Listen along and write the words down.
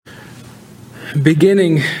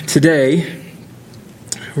Beginning today,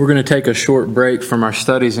 we're going to take a short break from our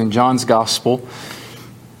studies in John's Gospel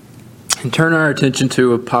and turn our attention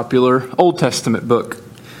to a popular Old Testament book.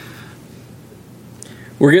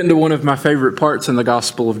 We're getting to one of my favorite parts in the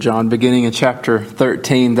Gospel of John, beginning in chapter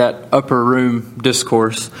 13, that upper room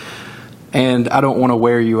discourse. And I don't want to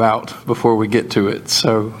wear you out before we get to it.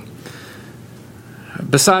 So,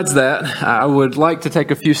 besides that, I would like to take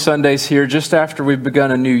a few Sundays here just after we've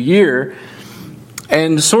begun a new year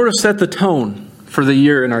and sort of set the tone for the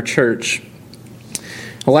year in our church.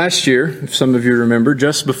 Last year, if some of you remember,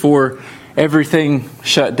 just before everything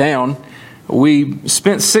shut down, we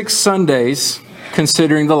spent 6 Sundays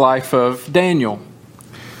considering the life of Daniel.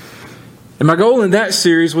 And my goal in that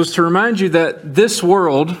series was to remind you that this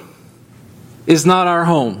world is not our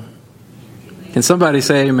home. Can somebody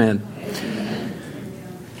say amen?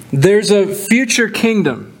 There's a future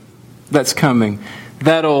kingdom that's coming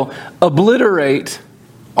that'll obliterate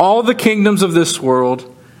all the kingdoms of this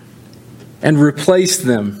world and replace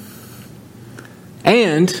them.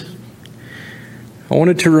 And I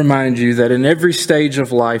wanted to remind you that in every stage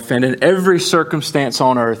of life and in every circumstance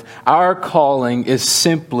on earth, our calling is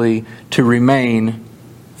simply to remain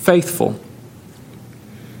faithful.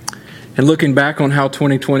 And looking back on how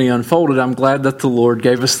 2020 unfolded, I'm glad that the Lord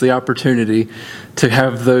gave us the opportunity to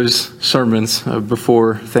have those sermons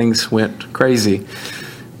before things went crazy.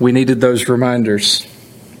 We needed those reminders.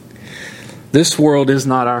 This world is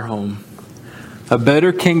not our home. A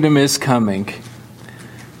better kingdom is coming.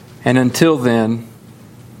 And until then,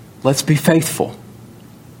 let's be faithful.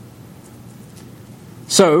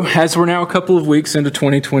 So, as we're now a couple of weeks into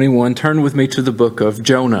 2021, turn with me to the book of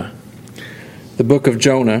Jonah. The book of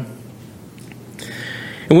Jonah.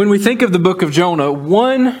 And when we think of the book of Jonah,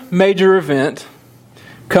 one major event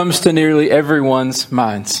comes to nearly everyone's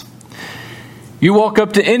minds. You walk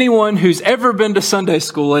up to anyone who's ever been to Sunday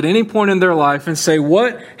school at any point in their life and say,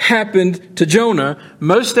 what happened to Jonah?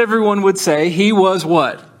 Most everyone would say he was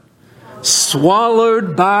what?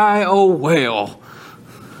 Swallowed by a whale.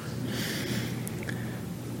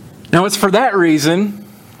 Now it's for that reason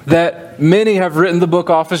that many have written the book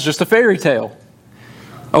off as just a fairy tale,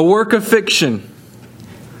 a work of fiction.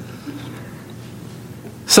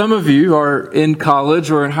 Some of you are in college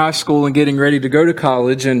or in high school and getting ready to go to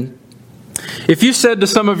college, and if you said to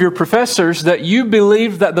some of your professors that you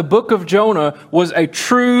believed that the book of Jonah was a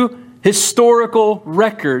true historical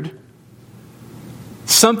record,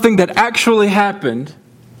 something that actually happened,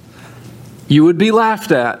 you would be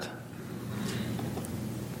laughed at.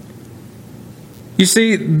 You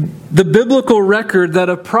see, the biblical record that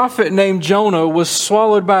a prophet named Jonah was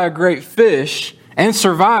swallowed by a great fish and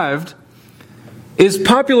survived is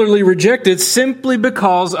popularly rejected simply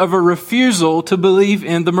because of a refusal to believe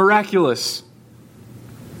in the miraculous.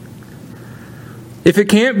 If it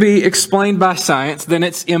can't be explained by science, then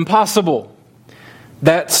it's impossible.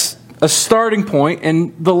 That's a starting point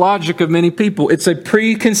in the logic of many people. It's a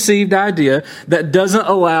preconceived idea that doesn't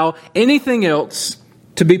allow anything else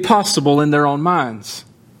to be possible in their own minds.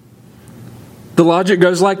 The logic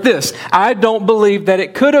goes like this: I don't believe that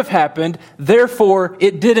it could have happened, therefore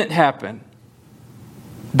it didn't happen.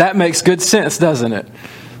 That makes good sense, doesn't it?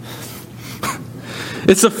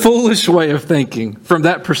 It's a foolish way of thinking from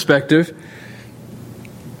that perspective.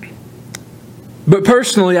 But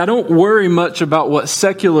personally, I don't worry much about what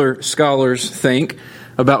secular scholars think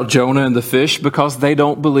about Jonah and the fish because they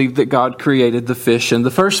don't believe that God created the fish in the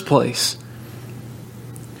first place.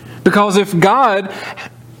 Because if God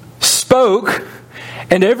spoke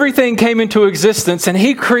and everything came into existence and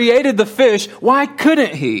He created the fish, why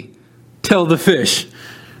couldn't He tell the fish,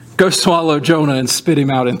 go swallow Jonah and spit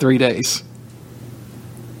him out in 3 days?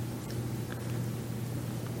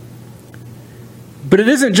 But it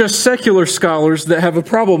isn't just secular scholars that have a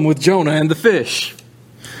problem with Jonah and the fish.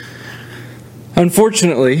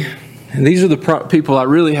 Unfortunately, and these are the people I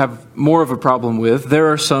really have more of a problem with,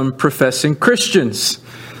 there are some professing Christians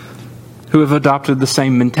who have adopted the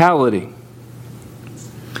same mentality.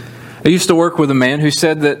 I used to work with a man who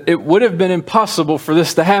said that it would have been impossible for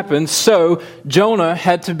this to happen, so Jonah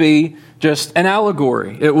had to be just an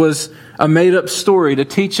allegory. It was a made-up story to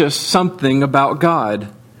teach us something about God.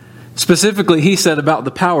 Specifically, he said about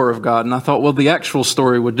the power of God, and I thought, well, the actual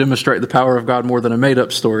story would demonstrate the power of God more than a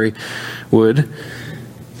made-up story would.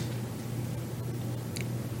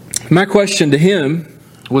 My question to him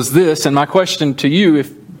was this, and my question to you,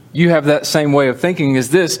 if you have that same way of thinking, is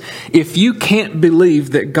this: if you can't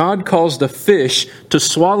believe that God caused a fish to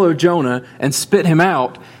swallow Jonah and spit him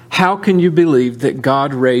out, how can you believe that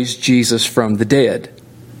God raised Jesus from the dead?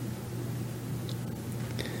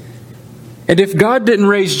 And if God didn't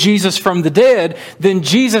raise Jesus from the dead, then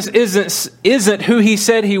Jesus isn't who he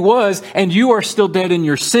said he was, and you are still dead in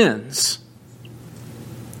your sins.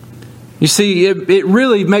 You see, it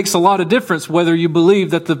really makes a lot of difference whether you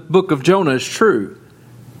believe that the book of Jonah is true.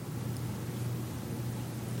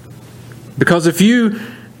 Because if you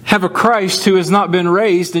have a Christ who has not been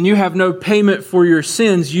raised and you have no payment for your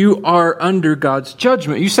sins, you are under God's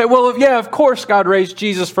judgment. You say, well, yeah, of course God raised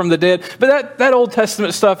Jesus from the dead, but that Old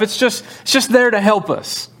Testament stuff, it's just there to help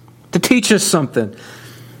us, to teach us something.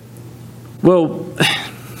 Well,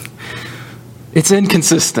 it's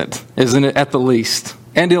inconsistent, isn't it, at the least,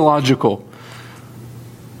 and illogical,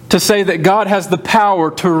 to say that God has the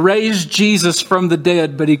power to raise Jesus from the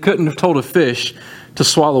dead, but he couldn't have told a fish to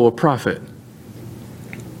swallow a prophet.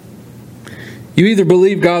 You either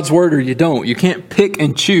believe God's word or you don't. You can't pick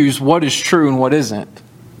and choose what is true and what isn't.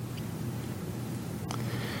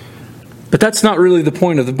 But that's not really the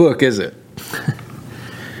point of the book, is it?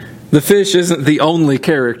 The fish isn't the only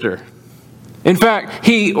character. In fact,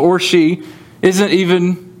 he or she isn't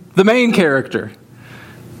even the main character.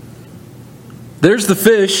 There's the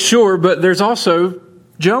fish, sure, but there's also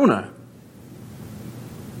Jonah.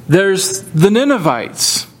 There's the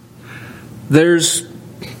Ninevites. There's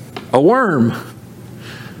a worm.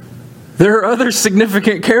 There are other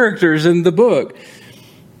significant characters in the book.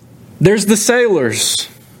 There's the sailors.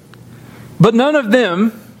 But none of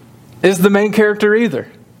them is the main character either.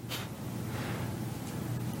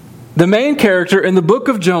 The main character in the book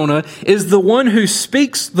of Jonah is the one who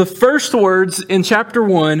speaks the first words in chapter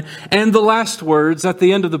 1 and the last words at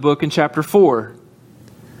the end of the book in chapter 4.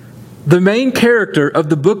 The main character of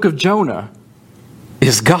the book of Jonah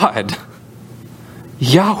is God.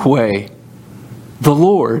 Yahweh, the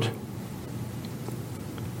Lord.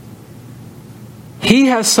 He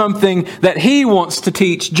has something that he wants to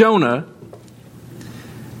teach Jonah.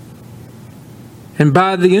 And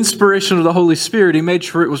by the inspiration of the Holy Spirit, he made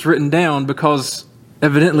sure it was written down because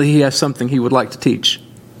evidently he has something he would like to teach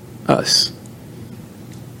us.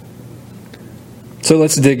 So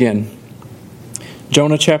let's dig in.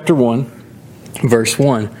 Jonah chapter 1, verse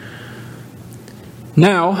 1.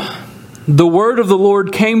 Now, the word of the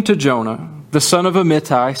Lord came to Jonah, the son of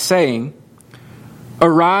Amittai, saying,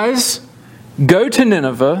 Arise, go to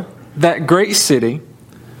Nineveh, that great city,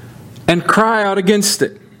 and cry out against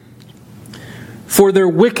it. For their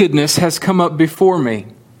wickedness has come up before me.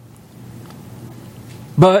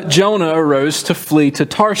 But Jonah arose to flee to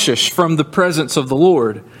Tarshish from the presence of the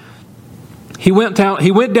Lord. He went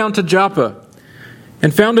down to Joppa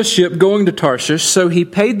and found a ship going to Tarshish, so he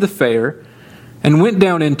paid the fare and went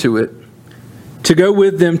down into it to go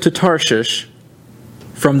with them to Tarshish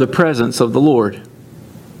from the presence of the Lord.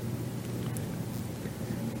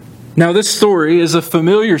 Now, this story is a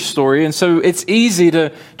familiar story, and so it's easy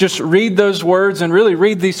to just read those words and really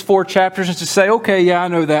read these 4 chapters and just say, okay, yeah, I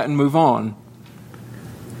know that, and move on.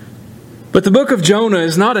 But the book of Jonah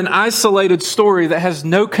is not an isolated story that has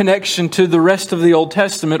no connection to the rest of the Old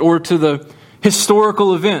Testament or to the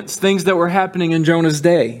historical events, things that were happening in Jonah's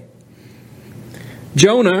day.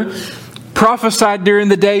 Jonah prophesied during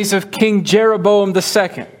the days of King Jeroboam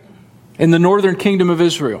II in the northern kingdom of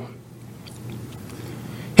Israel.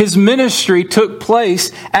 His ministry took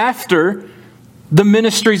place after the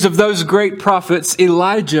ministries of those great prophets,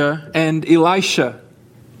 Elijah and Elisha.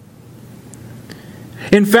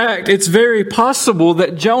 In fact, it's very possible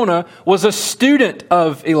that Jonah was a student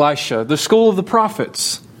of Elisha, the school of the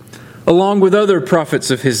prophets, along with other prophets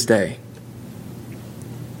of his day.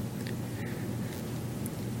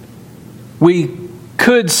 We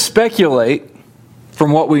could speculate,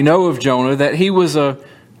 from what we know of Jonah, that he was a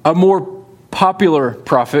more popular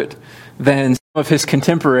prophet than some of his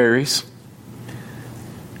contemporaries.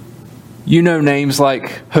 You know names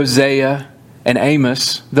like Hosea and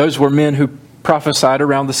Amos. Those were men who prophesied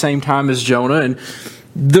around the same time as Jonah. And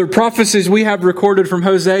the prophecies we have recorded from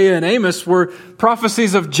Hosea and Amos were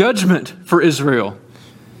prophecies of judgment for Israel.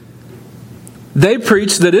 They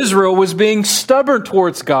preached that Israel was being stubborn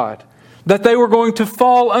towards God, that they were going to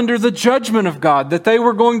fall under the judgment of God, that they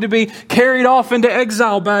were going to be carried off into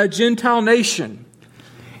exile by a Gentile nation.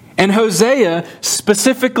 And Hosea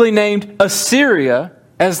specifically named Assyria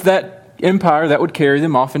as that empire that would carry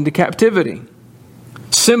them off into captivity,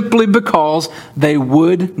 simply because they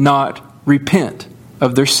would not repent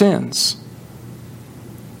of their sins.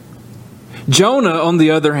 Jonah, on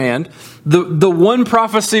the other hand, the one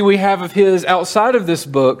prophecy we have of his outside of this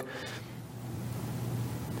book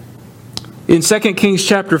in 2 Kings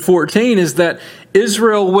chapter 14 is that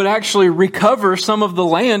Israel would actually recover some of the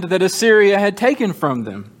land that Assyria had taken from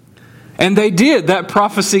them. And they did. That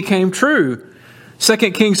prophecy came true. 2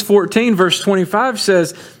 Kings 14 verse 25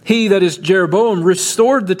 says, "He," that is Jeroboam,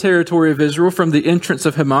 "restored the territory of Israel from the entrance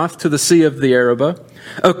of Hamath to the Sea of the Arabah,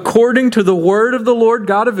 according to the word of the Lord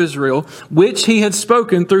God of Israel, which he had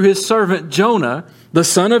spoken through his servant Jonah, the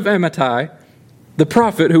son of Amittai, the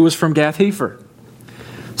prophet who was from Gath-hepher."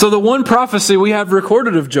 So the one prophecy we have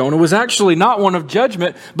recorded of Jonah was actually not one of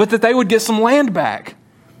judgment, but that they would get some land back.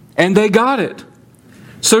 And they got it.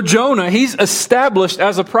 So Jonah, he's established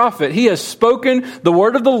as a prophet. He has spoken the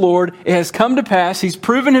word of the Lord. It has come to pass. He's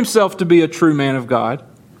proven himself to be a true man of God.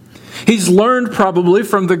 He's learned probably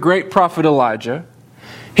from the great prophet Elijah.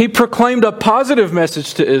 He proclaimed a positive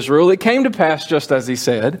message to Israel. It came to pass just as he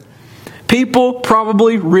said. People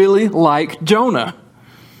probably really like Jonah.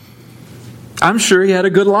 I'm sure he had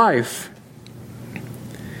a good life.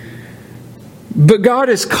 But God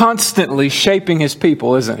is constantly shaping His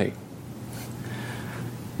people, isn't He?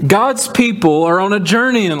 God's people are on a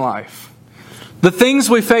journey in life. The things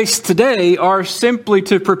we face today are simply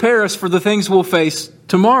to prepare us for the things we'll face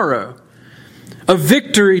tomorrow. A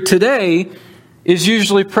victory today is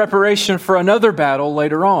usually preparation for another battle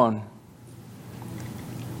later on.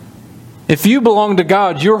 If you belong to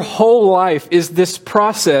God, your whole life is this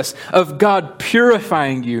process of God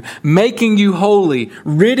purifying you, making you holy,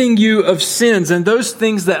 ridding you of sins and those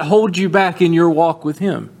things that hold you back in your walk with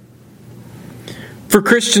Him. For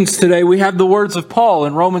Christians today, we have the words of Paul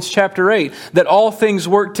in Romans chapter 8, that all things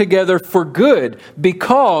work together for good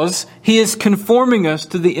because He is conforming us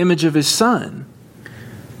to the image of His Son.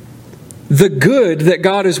 The good that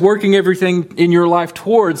God is working everything in your life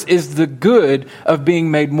towards is the good of being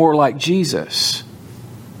made more like Jesus.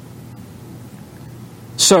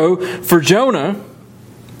 So, for Jonah,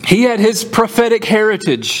 he had his prophetic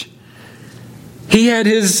heritage. He had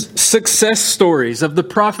his success stories of the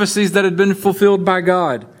prophecies that had been fulfilled by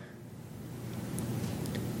God.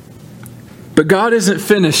 But God isn't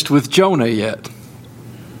finished with Jonah yet.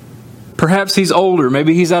 Perhaps he's older.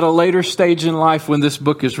 Maybe he's at a later stage in life when this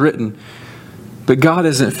book is written. But God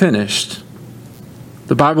isn't finished.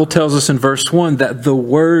 The Bible tells us in verse 1 that the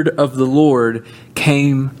word of the Lord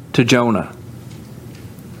came to Jonah.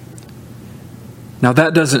 Now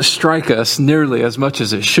that doesn't strike us nearly as much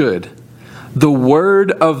as it should. The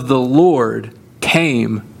word of the Lord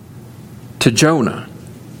came to Jonah.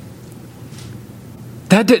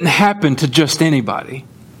 That didn't happen to just anybody.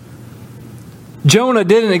 Jonah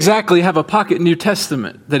didn't exactly have a pocket New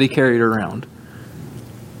Testament that he carried around.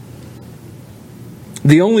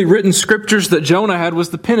 The only written scriptures that Jonah had was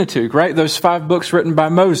the Pentateuch, right? Those 5 books written by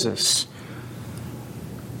Moses.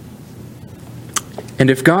 And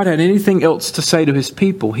if God had anything else to say to His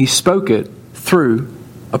people, He spoke it through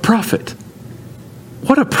a prophet.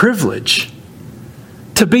 What a privilege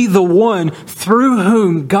to be the one through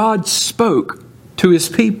whom God spoke to His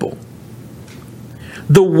people.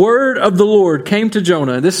 The word of the Lord came to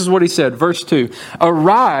Jonah. This is what he said, verse 2.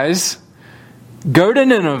 "Arise, go to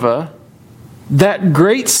Nineveh, that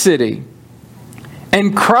great city,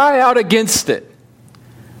 and cry out against it,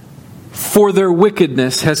 for their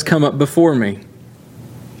wickedness has come up before me."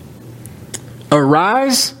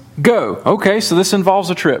 Arise, go. Okay, so this involves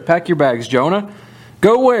a trip. Pack your bags, Jonah.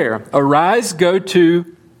 Go where? Arise, go to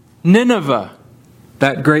Nineveh,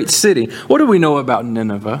 that great city. What do we know about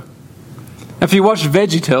Nineveh? If you watch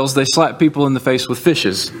VeggieTales, they slap people in the face with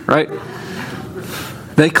fishes, right?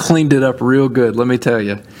 They cleaned it up real good, let me tell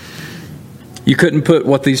you. You couldn't put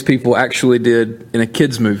what these people actually did in a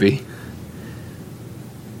kids' movie.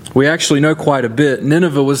 We actually know quite a bit.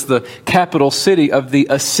 Nineveh was the capital city of the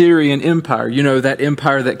Assyrian Empire. You know, that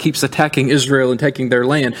empire that keeps attacking Israel and taking their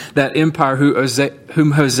land. That empire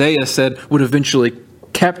whom Hosea said would eventually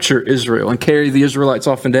capture Israel and carry the Israelites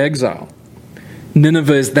off into exile.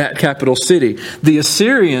 Nineveh is that capital city. The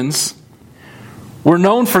Assyrians were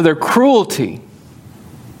known for their cruelty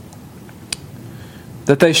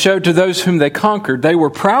that they showed to those whom they conquered. They were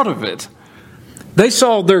proud of it. They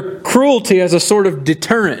saw their cruelty as a sort of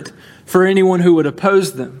deterrent for anyone who would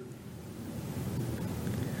oppose them.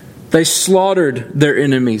 They slaughtered their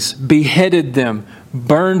enemies, beheaded them,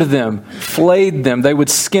 burned them, flayed them. They would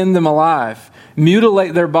skin them alive,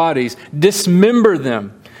 mutilate their bodies, dismember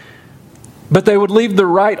them. But they would leave the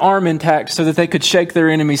right arm intact so that they could shake their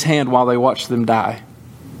enemy's hand while they watched them die.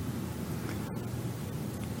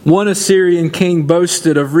 One Assyrian king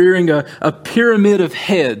boasted of rearing a pyramid of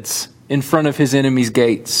heads in front of his enemy's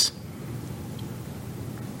gates.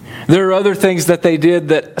 There are other things that they did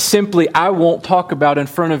that simply I won't talk about in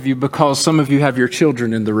front of you because some of you have your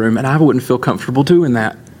children in the room and I wouldn't feel comfortable doing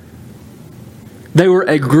that. They were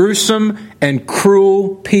a gruesome and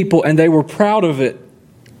cruel people and they were proud of it.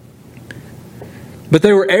 But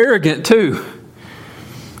they were arrogant too.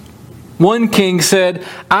 One king said,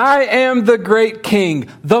 I am the great king,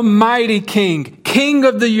 the mighty king, king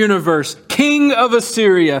of the universe, king of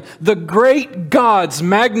Assyria. The great gods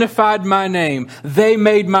magnified my name. They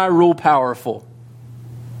made my rule powerful.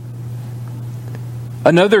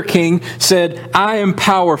 Another king said, I am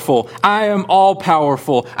powerful. I am all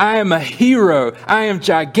powerful. I am a hero. I am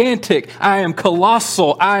gigantic. I am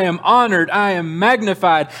colossal. I am honored. I am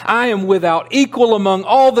magnified. I am without equal among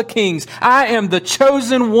all the kings. I am the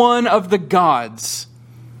chosen one of the gods.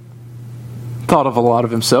 Thought of a lot of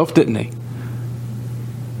himself, didn't he?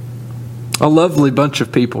 A lovely bunch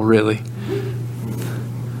of people, really.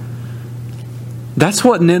 That's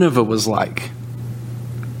what Nineveh was like.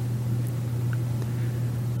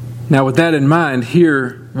 Now, with that in mind,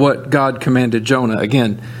 hear what God commanded Jonah.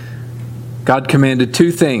 Again, God commanded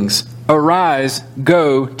two things. Arise,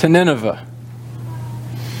 go to Nineveh.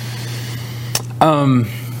 No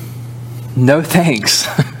thanks.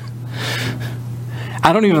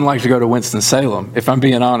 I don't even like to go to Winston-Salem, if I'm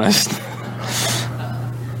being honest.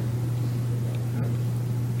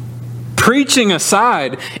 Preaching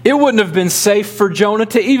aside, it wouldn't have been safe for Jonah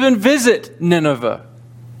to even visit Nineveh.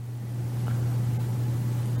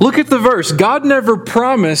 Look at the verse. God never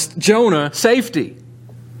promised Jonah safety.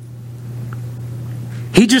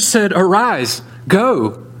 He just said, arise,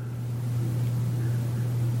 go.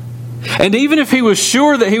 And even if he was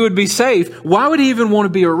sure that he would be safe, why would he even want to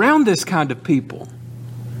be around this kind of people?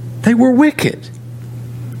 They were wicked.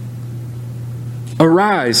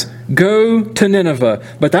 Arise, go to Nineveh.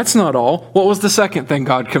 But that's not all. What was the second thing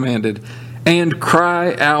God commanded? And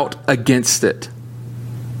cry out against it.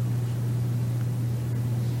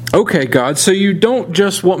 Okay, God, so you don't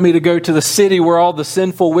just want me to go to the city where all the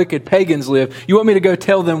sinful, wicked pagans live. You want me to go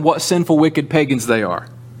tell them what sinful, wicked pagans they are.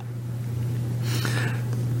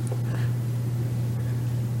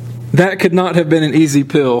 That could not have been an easy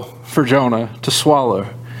pill for Jonah to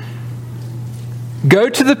swallow. Go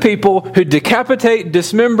to the people who decapitate,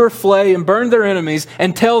 dismember, flay, and burn their enemies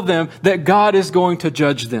and tell them that God is going to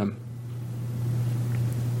judge them.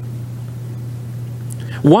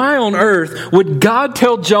 Why on earth would God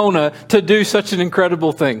tell Jonah to do such an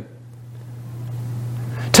incredible thing?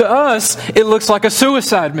 To us, it looks like a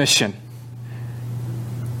suicide mission.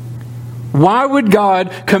 Why would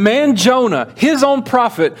God command Jonah, his own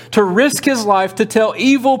prophet, to risk his life to tell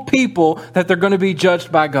evil people that they're going to be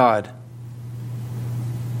judged by God?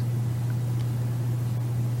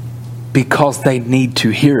 Because they need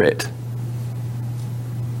to hear it.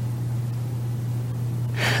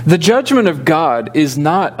 The judgment of God is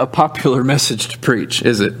not a popular message to preach,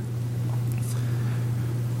 is it?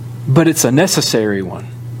 But it's a necessary one.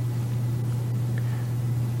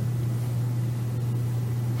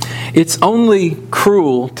 It's only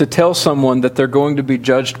cruel to tell someone that they're going to be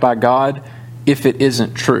judged by God if it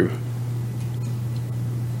isn't true.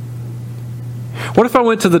 What if I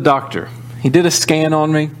went to the doctor? He did a scan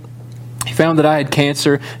on me. He found that I had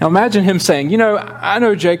cancer. Now imagine him saying, I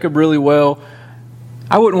know Jacob really well.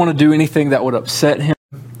 I wouldn't want to do anything that would upset him.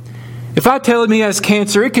 If I tell him he has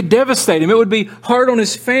cancer, it could devastate him. It would be hard on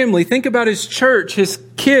his family. Think about his church, his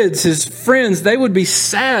kids, his friends. They would be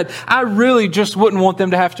sad. I really just wouldn't want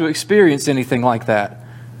them to have to experience anything like that.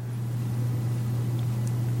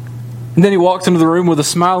 And then he walks into the room with a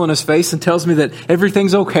smile on his face and tells me that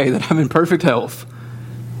everything's okay, that I'm in perfect health.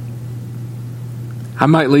 I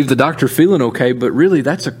might leave the doctor feeling okay, but really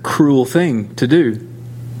that's a cruel thing to do.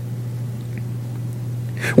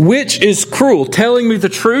 Which is cruel, telling me the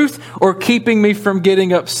truth or keeping me from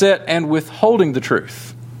getting upset and withholding the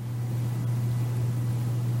truth?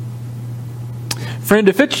 Friend,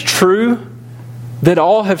 if it's true that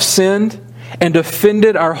all have sinned and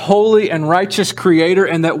offended our holy and righteous Creator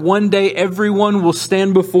and that one day everyone will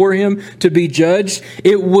stand before Him to be judged,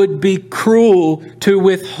 it would be cruel to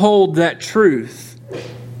withhold that truth.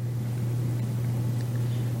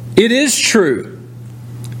 It is true.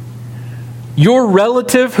 Your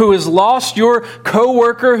relative who is lost, your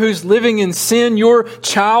coworker who's living in sin, your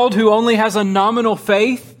child who only has a nominal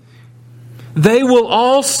faith, they will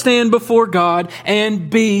all stand before God and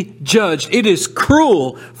be judged. It is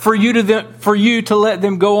cruel for you to let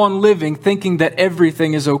them go on living thinking that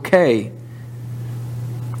everything is okay.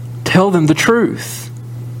 Tell them the truth.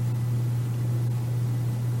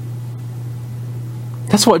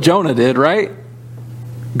 That's what Jonah did, right?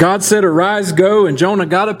 God said, arise, go, and Jonah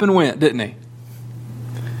got up and went, didn't he?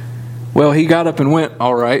 Well, he got up and went,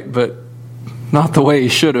 all right, but not the way he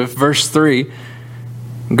should have. Verse 3,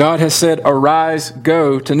 God has said, arise,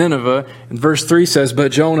 go to Nineveh. And verse 3 says,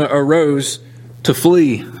 but Jonah arose to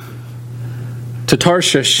flee to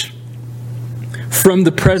Tarshish from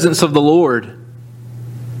the presence of the Lord.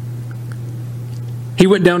 He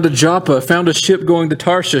went down to Joppa, found a ship going to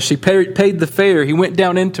Tarshish. He paid the fare. He went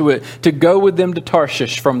down into it to go with them to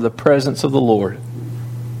Tarshish from the presence of the Lord.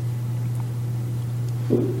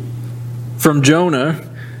 From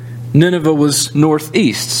Jonah, Nineveh was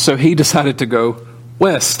northeast, so he decided to go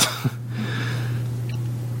west.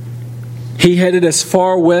 He headed as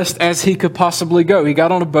far west as he could possibly go. He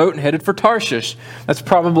got on a boat and headed for Tarshish. That's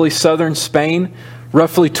probably southern Spain,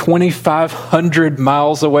 roughly 2,500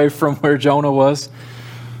 miles away from where Jonah was.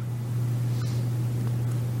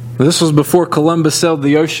 This was before Columbus sailed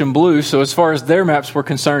the ocean blue, so as far as their maps were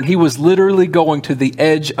concerned, he was literally going to the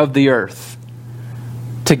edge of the earth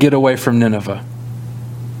to get away from Nineveh.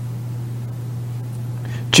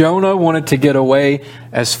 Jonah wanted to get away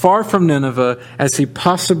as far from Nineveh as he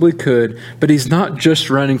possibly could, but he's not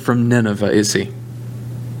just running from Nineveh, is he?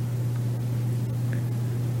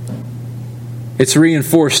 It's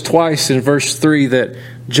reinforced twice in verse 3 that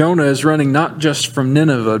Jonah is running not just from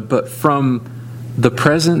Nineveh, but from the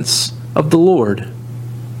presence of the Lord.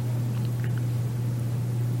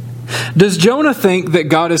 Does Jonah think that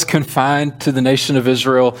God is confined to the nation of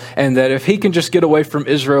Israel and that if he can just get away from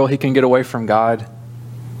Israel, he can get away from God?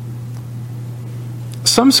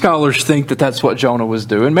 Some scholars think that that's what Jonah was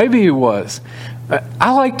doing. Maybe he was.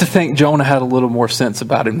 I like to think Jonah had a little more sense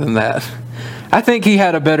about him than that. I think he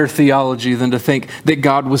had a better theology than to think that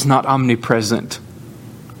God was not omnipresent.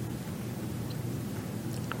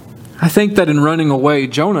 I think that in running away,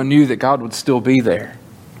 Jonah knew that God would still be there.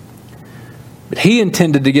 But he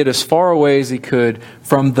intended to get as far away as he could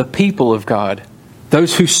from the people of God,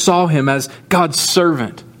 those who saw him as God's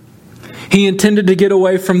servant. He intended to get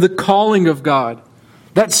away from the calling of God,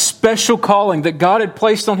 that special calling that God had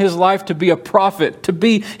placed on his life to be a prophet, to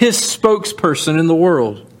be his spokesperson in the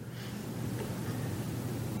world.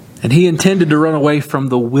 And he intended to run away from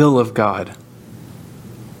the will of God.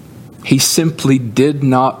 He simply did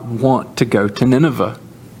not want to go to Nineveh.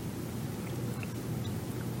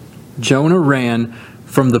 Jonah ran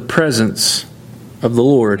from the presence of the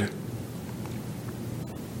Lord.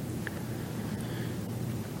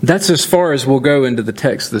 That's as far as we'll go into the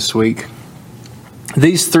text this week.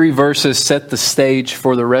 These 3 verses set the stage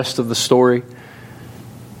for the rest of the story.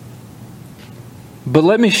 But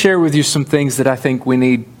let me share with you some things that I think we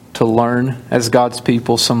need to learn as God's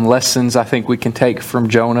people, some lessons I think we can take from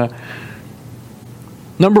Jonah.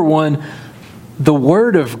 Number 1, the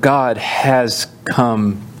Word of God has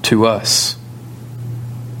come to us.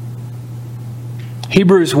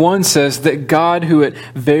 Hebrews 1 says that God, who at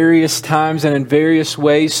various times and in various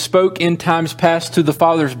ways spoke in times past to the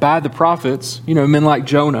fathers by the prophets, men like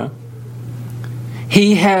Jonah,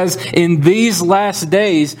 He has in these last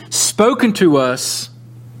days spoken to us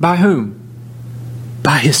by whom?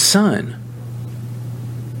 By His Son.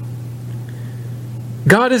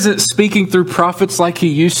 God isn't speaking through prophets like He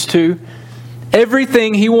used to.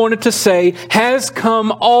 Everything He wanted to say has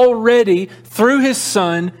come already through His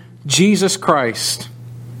Son, Jesus Christ.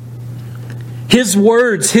 His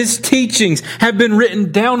words, His teachings have been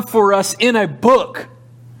written down for us in a book.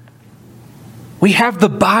 We have the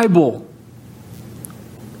Bible.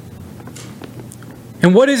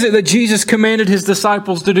 And what is it that Jesus commanded His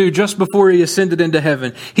disciples to do just before He ascended into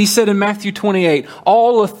heaven? He said in Matthew 28,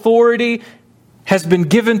 "All authority has been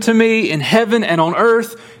given to me in heaven and on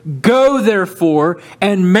earth. Go therefore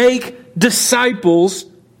and make disciples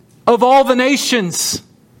of all the nations,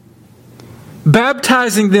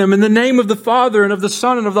 baptizing them in the name of the Father and of the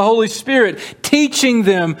Son and of the Holy Spirit, teaching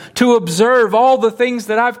them to observe all the things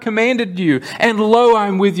that I've commanded you. And lo,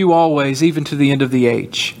 I'm with you always, even to the end of the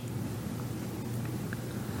age."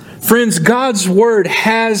 Friends, God's Word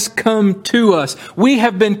has come to us. We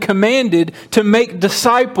have been commanded to make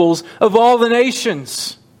disciples of all the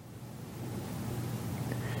nations.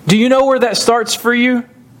 Do you know where that starts for you?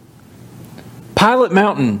 Pilot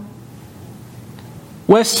Mountain,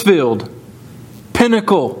 Westfield,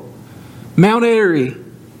 Pinnacle, Mount Airy.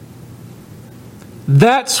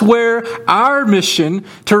 That's where our mission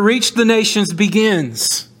to reach the nations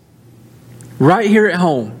begins. Right here at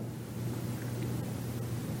home.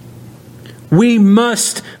 We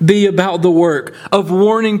must be about the work of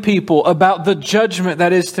warning people about the judgment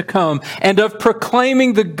that is to come and of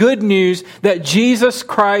proclaiming the good news that Jesus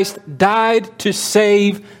Christ died to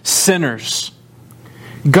save sinners.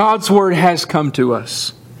 God's Word has come to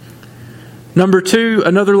us. Number 2,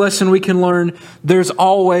 another lesson we can learn, there's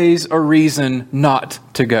always a reason not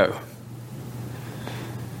to go.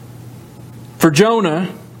 For Jonah,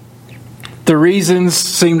 the reasons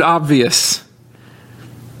seemed obvious.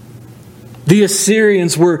 The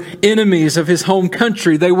Assyrians were enemies of his home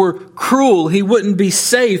country. They were cruel. He wouldn't be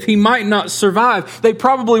safe. He might not survive. They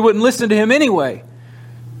probably wouldn't listen to him anyway.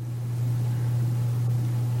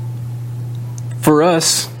 For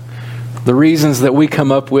us, the reasons that we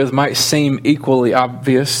come up with might seem equally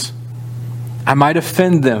obvious. I might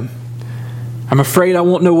offend them. I'm afraid I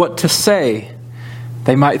won't know what to say.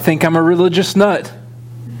 They might think I'm a religious nut.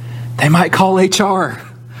 They might call HR.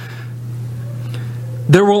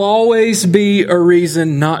 There will always be a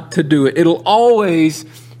reason not to do it. It'll always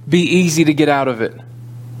be easy to get out of it.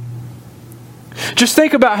 Just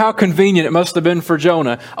think about how convenient it must have been for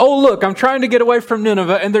Jonah. Oh, look, I'm trying to get away from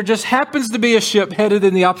Nineveh, and there just happens to be a ship headed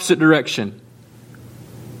in the opposite direction.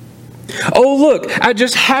 Oh, look, I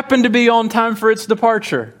just happened to be on time for its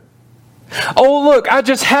departure. Oh, look, I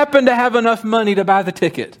just happened to have enough money to buy the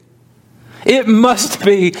ticket. It must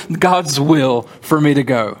be God's will for me to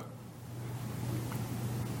go.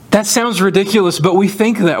 That sounds ridiculous, but we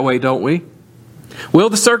think that way, don't we? Well,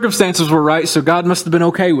 the circumstances were right, so God must have been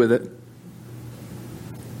okay with it.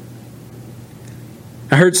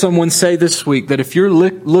 I heard someone say this week that if you're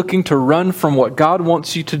looking to run from what God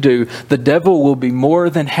wants you to do, the devil will be more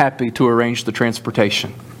than happy to arrange the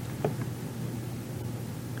transportation.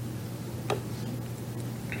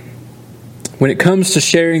 When it comes to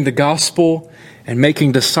sharing the gospel and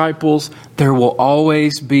making disciples, there will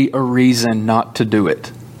always be a reason not to do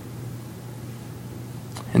it.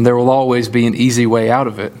 And there will always be an easy way out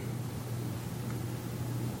of it.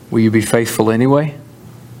 Will you be faithful anyway?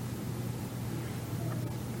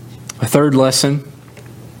 A third lesson,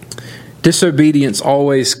 disobedience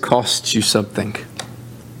always costs you something.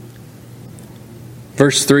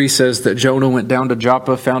 Verse 3 says that Jonah went down to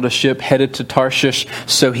Joppa, found a ship headed to Tarshish,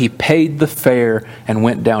 so he paid the fare and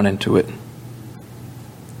went down into it.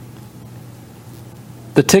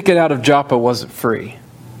 The ticket out of Joppa wasn't free.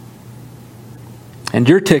 And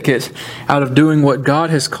your ticket out of doing what God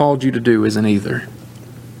has called you to do isn't either.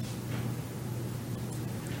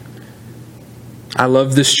 I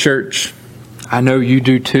love this church. I know you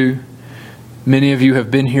do too. Many of you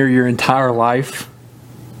have been here your entire life.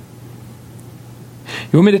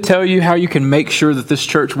 You want me to tell you how you can make sure that this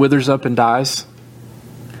church withers up and dies?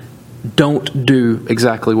 Don't do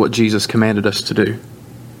exactly what Jesus commanded us to do.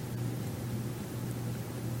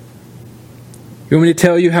 You want me to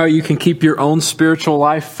tell you how you can keep your own spiritual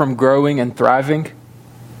life from growing and thriving?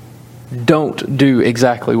 Don't do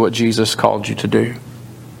exactly what Jesus called you to do.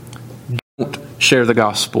 Don't share the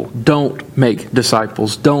gospel. Don't make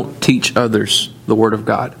disciples. Don't teach others the Word of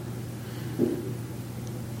God.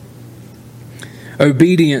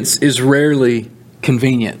 Obedience is rarely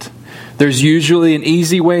convenient. There's usually an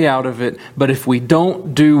easy way out of it, but if we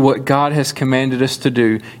don't do what God has commanded us to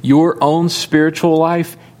do, your own spiritual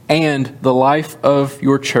life and the life of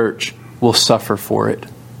your church will suffer for it.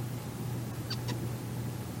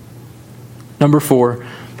 Number 4,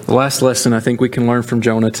 the last lesson I think we can learn from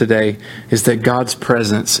Jonah today is that God's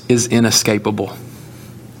presence is inescapable.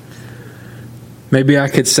 Maybe I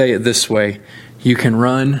could say it this way: you can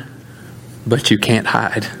run, but you can't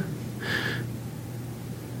hide.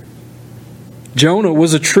 Jonah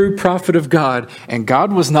was a true prophet of God, and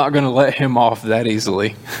God was not going to let him off that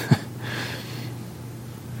easily.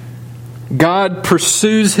 God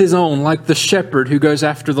pursues His own like the shepherd who goes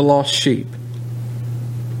after the lost sheep.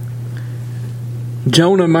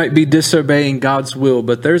 Jonah might be disobeying God's will,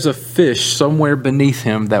 but there's a fish somewhere beneath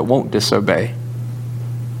him that won't disobey.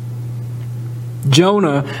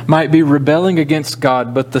 Jonah might be rebelling against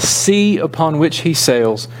God, but the sea upon which he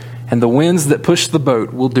sails and the winds that push the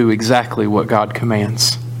boat will do exactly what God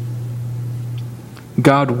commands.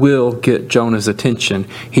 God will get Jonah's attention.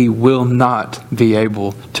 He will not be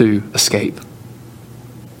able to escape.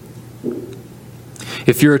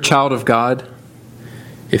 If you're a child of God,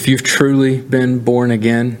 if you've truly been born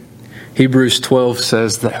again, Hebrews 12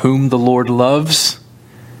 says that whom the Lord loves,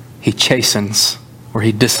 He chastens or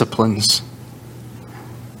He disciplines.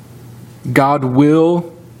 God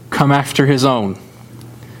will come after His own.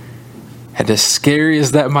 And as scary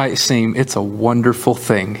as that might seem, it's a wonderful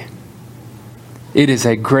thing. It is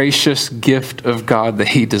a gracious gift of God that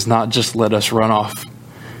He does not just let us run off.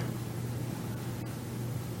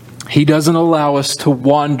 He doesn't allow us to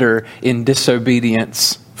wander in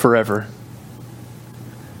disobedience forever.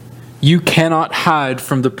 You cannot hide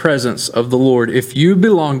from the presence of the Lord. If you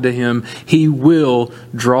belong to Him, He will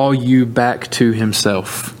draw you back to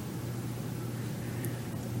Himself.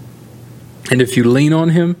 And if you lean on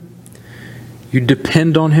Him, you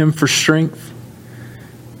depend on Him for strength,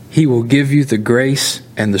 He will give you the grace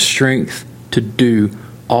and the strength to do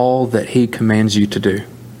all that He commands you to do.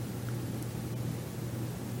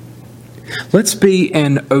 Let's be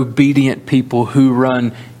an obedient people who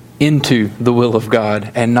run into the will of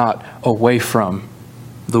God and not away from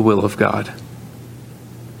the will of God.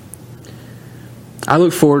 I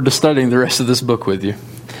look forward to studying the rest of this book with you.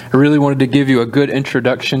 I really wanted to give you a good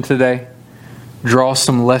introduction today, draw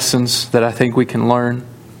some lessons that I think we can learn.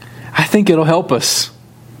 I think it'll help us.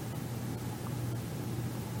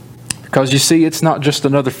 Because you see, it's not just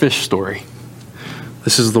another fish story.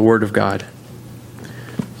 This is the Word of God.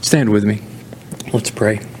 Stand with me. Let's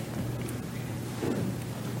pray.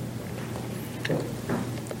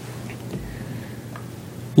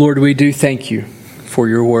 Lord, we do thank you for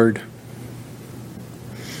your Word.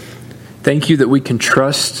 Thank you that we can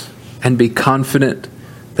trust and be confident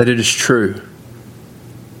that it is true.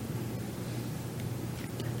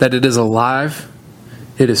 That it is alive,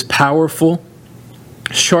 it is powerful,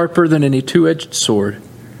 sharper than any two-edged sword.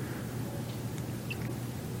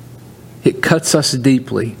 It cuts us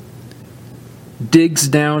deeply, digs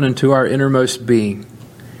down into our innermost being,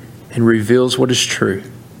 and reveals what is true.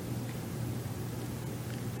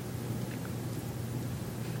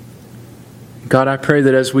 God, I pray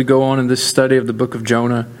that as we go on in this study of the book of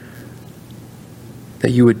Jonah,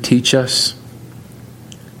 that you would teach us,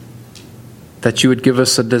 that you would give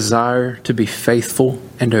us a desire to be faithful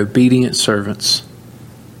and obedient servants,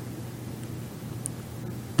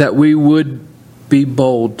 that we would be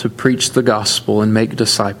bold to preach the gospel and make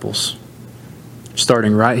disciples,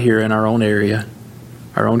 starting right here in our own area,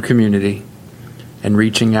 our own community, and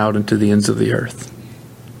reaching out into the ends of the earth.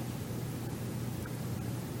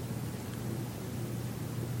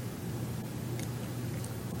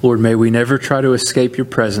 Lord, may we never try to escape your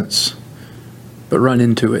presence, but run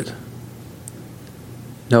into it,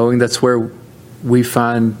 knowing that's where we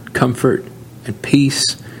find comfort and peace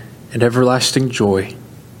and everlasting joy.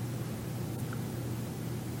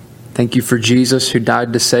 Thank you for Jesus who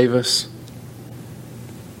died to save us.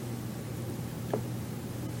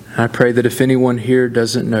 I pray that if anyone here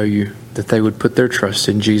doesn't know you, that they would put their trust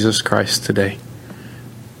in Jesus Christ today.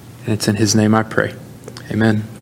 And it's in His name I pray. Amen.